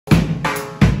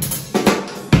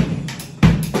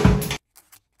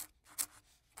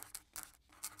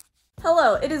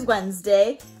Hello, it is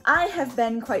Wednesday. I have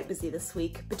been quite busy this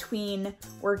week between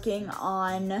working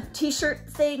on t-shirt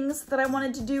things that I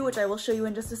wanted to do, which I will show you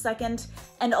in just a second,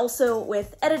 and also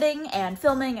with editing and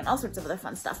filming and all sorts of other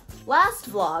fun stuff. Last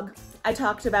vlog, I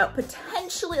talked about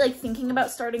potentially thinking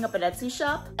about starting up an Etsy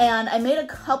shop, and I made a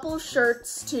couple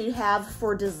shirts to have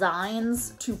for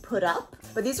designs to put up,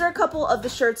 but these are a couple of the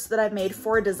shirts that I've made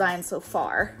for design so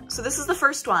far. So this is the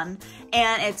first one,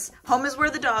 and it's "Home is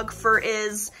where the dog fur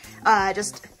is,"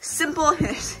 just simple,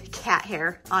 cat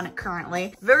hair on it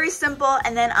currently. Very simple,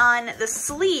 and then on the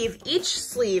sleeve, each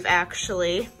sleeve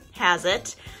actually has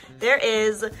it, there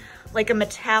is like a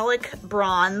metallic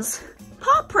bronze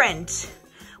paw print,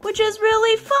 which is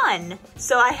really fun.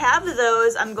 So I have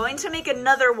those. I'm going to make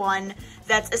another one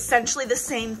that's essentially the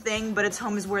same thing, but it's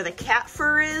 "Home is where the cat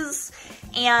fur is,"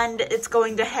 and it's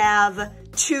going to have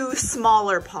two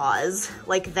smaller paws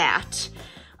like that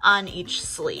on each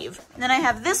sleeve. And then I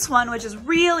have this one, which is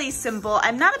really simple.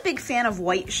 I'm not a big fan of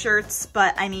white shirts,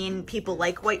 but I mean, people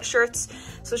like white shirts.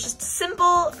 So it's just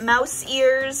simple mouse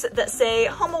ears that say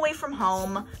 "Home away from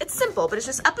home." It's simple, but it's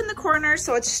just up in the corner.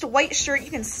 So it's just a white shirt.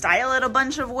 You can style it a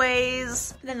bunch of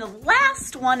ways. And then the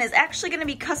last one is actually gonna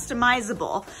be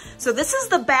customizable. So this is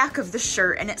the back of the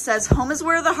shirt, and it says "Home is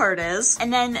where the heart is."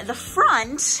 And then the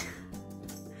front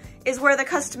is where the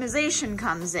customization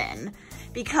comes in,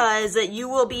 because you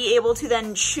will be able to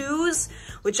then choose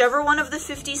whichever one of the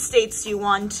 50 states you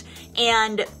want,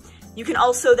 and you can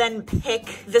also then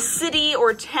pick the city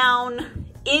or town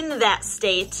in that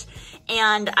state,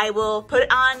 and I will put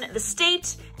on the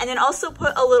state and then also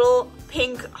put a little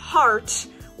pink heart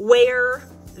where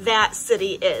that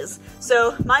city is.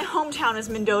 So my hometown is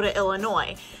Mendota,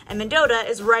 Illinois, and Mendota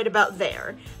is right about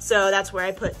there. So that's where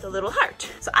I put the little heart.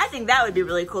 So I think that would be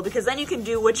really cool, because then you can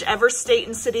do whichever state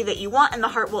and city that you want, and the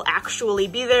heart will actually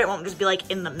be there. It won't just be like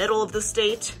in the middle of the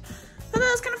state. But that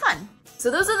was kind of fun.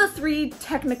 So those are the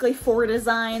technically four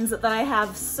designs that I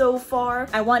have so far.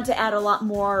 I want to add a lot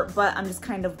more, but I'm just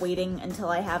kind of waiting until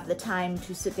I have the time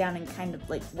to sit down and kind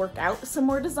of work out some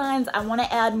more designs. I want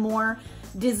to add more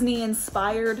Disney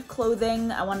inspired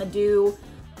clothing. I want to do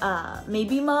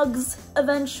maybe mugs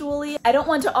eventually. I don't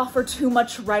want to offer too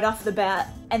much right off the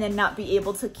bat and then not be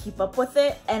able to keep up with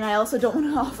it. And I also don't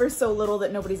want to offer so little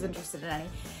that nobody's interested in any.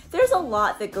 There's a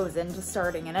lot that goes into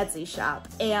starting an Etsy shop,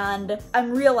 and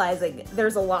I'm realizing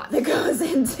there's a lot that goes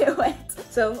into it.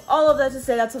 So all of that to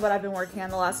say, that's what I've been working on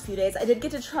the last few days. I did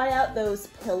get to try out those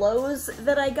pillows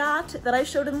that I got, that I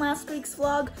showed in last week's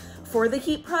vlog for the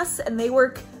heat press, and they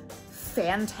work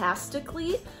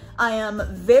fantastically. I am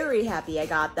very happy I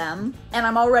got them, and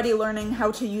I'm already learning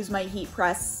how to use my heat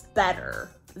press better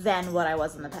than what I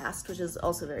was in the past, which is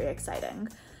also very exciting.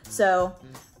 So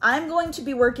I'm going to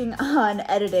be working on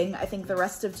editing, I think, the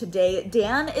rest of today.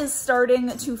 Dan is starting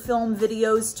to film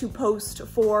videos to post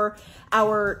for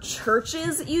our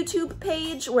church's YouTube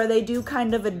page, where they do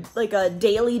kind of a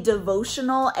daily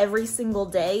devotional every single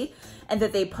day, and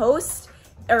that they post,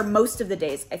 or most of the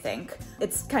days, I think.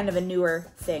 It's kind of a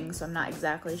newer thing, so I'm not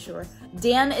exactly sure.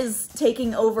 Dan is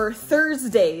taking over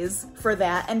Thursdays for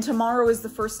that, and tomorrow is the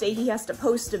first day he has to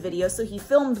post a video, so he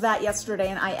filmed that yesterday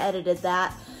and I edited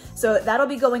that. So that'll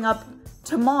be going up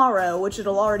tomorrow, which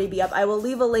it'll already be up. I will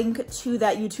leave a link to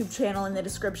that YouTube channel in the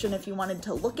description if you wanted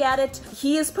to look at it.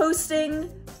 He is posting,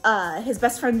 his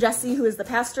best friend Jesse, who is the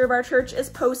pastor of our church, is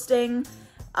posting,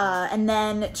 and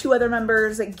then two other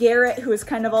members, Garrett, who is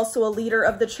kind of also a leader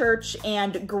of the church,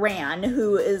 and Gran,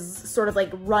 who is sort of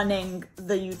running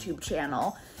the YouTube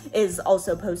channel, is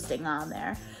also posting on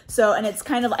there. So, and it's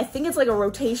kind of, I think it's like a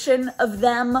rotation of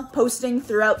them posting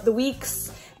throughout the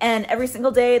weeks. And every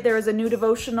single day there is a new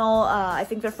devotional. I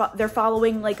think they're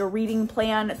following a reading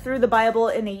plan through the Bible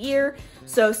in a year.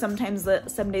 So some days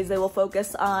they will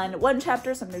focus on one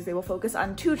chapter, some days they will focus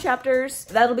on 2 chapters.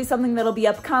 That'll be something that'll be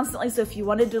up constantly. So if you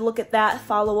wanted to look at that,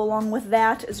 follow along with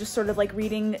that. It's just sort of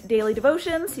reading daily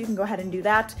devotions. You can go ahead and do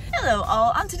that. Hello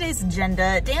all. On today's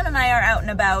agenda, Dan and I are out and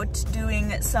about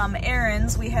doing some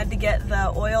errands. We had to get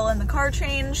the oil in the car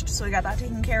changed, so we got that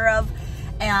taken care of.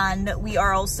 And we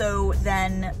are also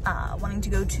then wanting to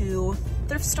go to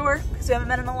thrift store, because we haven't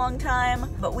met in a long time.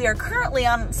 But we are currently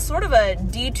on sort of a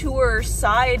detour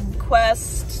side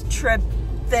quest trip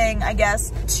thing, I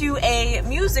guess, to a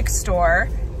music store,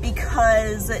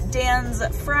 because Dan's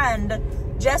friend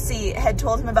Jesse had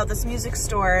told him about this music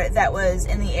store that was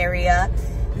in the area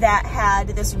that had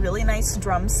this really nice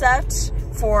drum set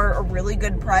for a really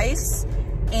good price.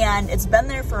 And it's been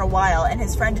there for a while, and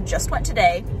his friend just went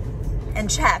today and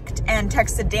checked and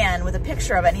texted Dan with a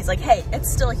picture of it, and he's like, hey,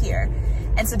 it's still here.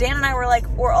 And so Dan and I were like,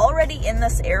 we're already in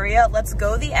this area. Let's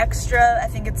go the extra, I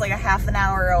think it's like a half an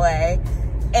hour away,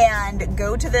 and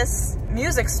go to this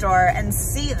music store and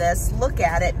see this, look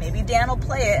at it. Maybe Dan will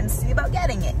play it and see about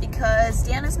getting it, because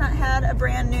Dan has not had a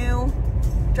brand new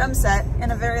drum set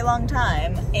in a very long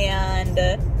time. And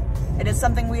it is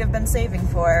something we have been saving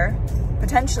for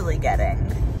potentially getting.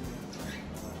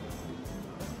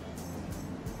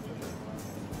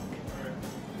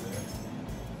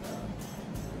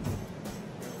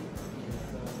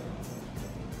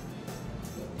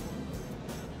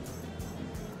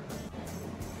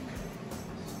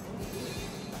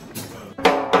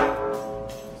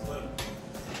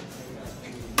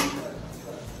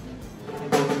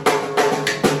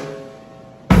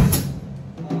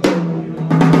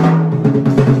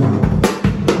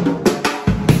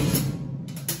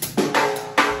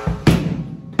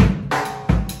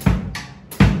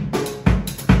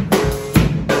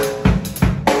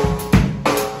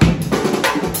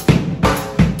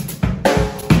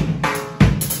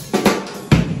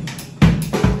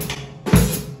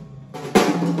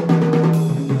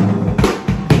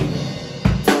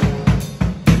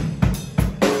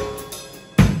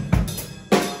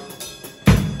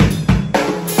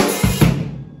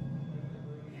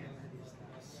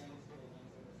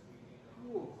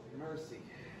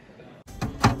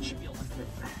 Should be able to fit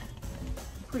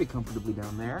pretty comfortably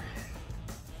down there.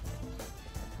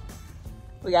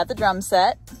 We got the drum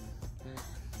set.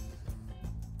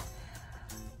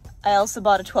 I also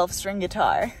bought a 12-string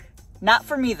guitar. Not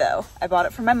for me though, I bought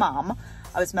it for my mom.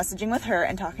 I was messaging with her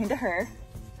and talking to her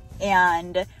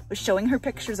and was showing her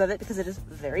pictures of it because it is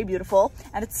very beautiful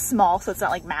and it's small, so it's not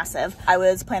like massive. I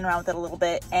was playing around with it a little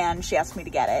bit and she asked me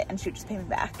to get it and she would just pay me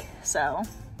back, so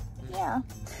yeah.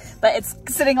 But it's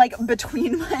sitting like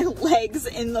between my legs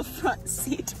in the front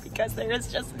seat because there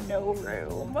is just no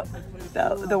room.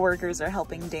 The workers are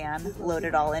helping Dan load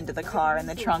it all into the car and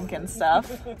the trunk and stuff.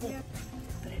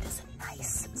 But it is a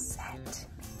nice set.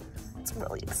 It's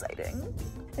really exciting.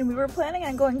 And we were planning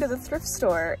on going to the thrift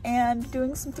store and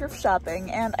doing some thrift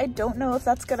shopping, and I don't know if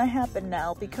that's gonna happen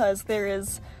now because there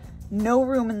is no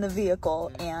room in the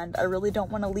vehicle and I really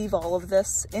don't want to leave all of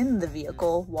this in the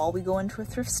vehicle while we go into a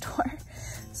thrift store.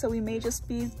 So we may just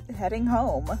be heading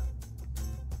home,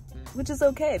 which is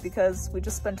okay because we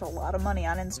just spent a lot of money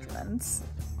on instruments.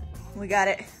 We got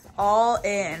it all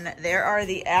in. There are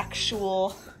the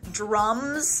actual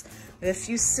drums with a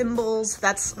few cymbals.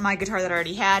 That's my guitar that I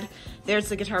already had. There's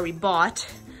the guitar we bought.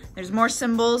 There's more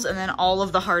cymbals and then all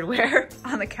of the hardware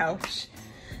on the couch.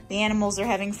 The animals are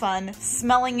having fun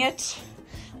smelling it.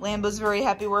 Lambeau's very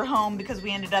happy we're home because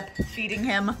we ended up feeding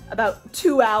him about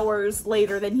 2 hours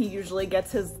later than he usually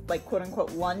gets his like quote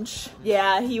unquote lunch.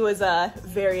 Yeah, he was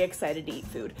very excited to eat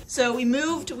food. So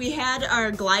we had our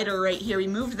glider right here. We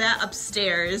moved that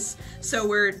upstairs.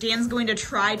 So Dan's going to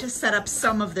try to set up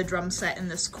some of the drum set in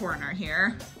this corner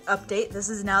here. Update, this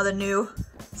is now the new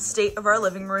state of our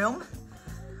living room,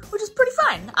 which is pretty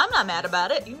fine. I'm not mad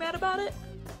about it. You mad about it?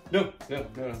 No.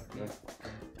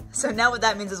 So now what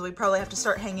that means is we probably have to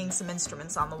start hanging some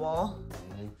instruments on the wall.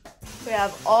 We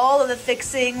have all of the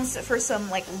fixings for some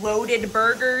like loaded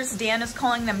burgers. Dan is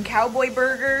calling them cowboy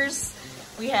burgers.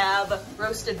 We have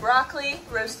roasted broccoli,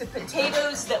 roasted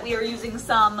potatoes that we are using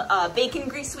some bacon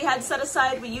grease we had set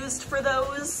aside. We used for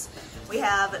those. We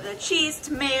have the cheese,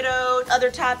 tomato,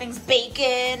 other toppings,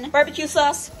 bacon, barbecue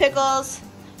sauce, pickles,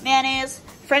 mayonnaise,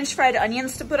 French fried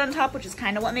onions to put on top, which is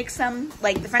kind of what makes them,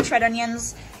 like the French fried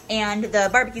onions and the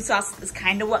barbecue sauce is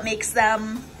kind of what makes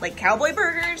them like cowboy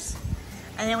burgers.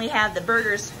 And then we have the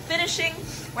burgers finishing.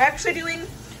 We're actually doing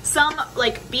some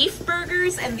like beef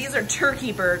burgers and these are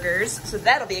turkey burgers, so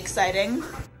that'll be exciting.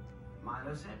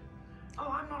 Milo said, "Oh,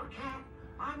 I'm not a cat,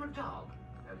 I'm a dog,"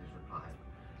 Otis replied.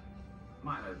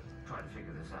 Milo tried to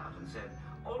figure this out and said,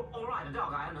 all right, a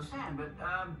dog, I understand, but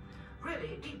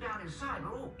really, deep down inside,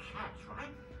 we're all cats,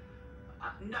 right?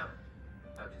 No,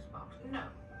 Otis barked, no.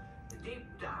 Deep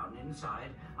down inside,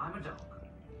 I'm a dog.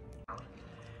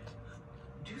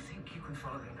 Do you think you can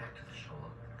follow me back to the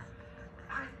shore?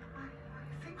 I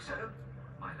think so,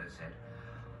 Milo said.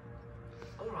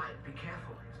 All right, be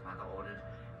careful.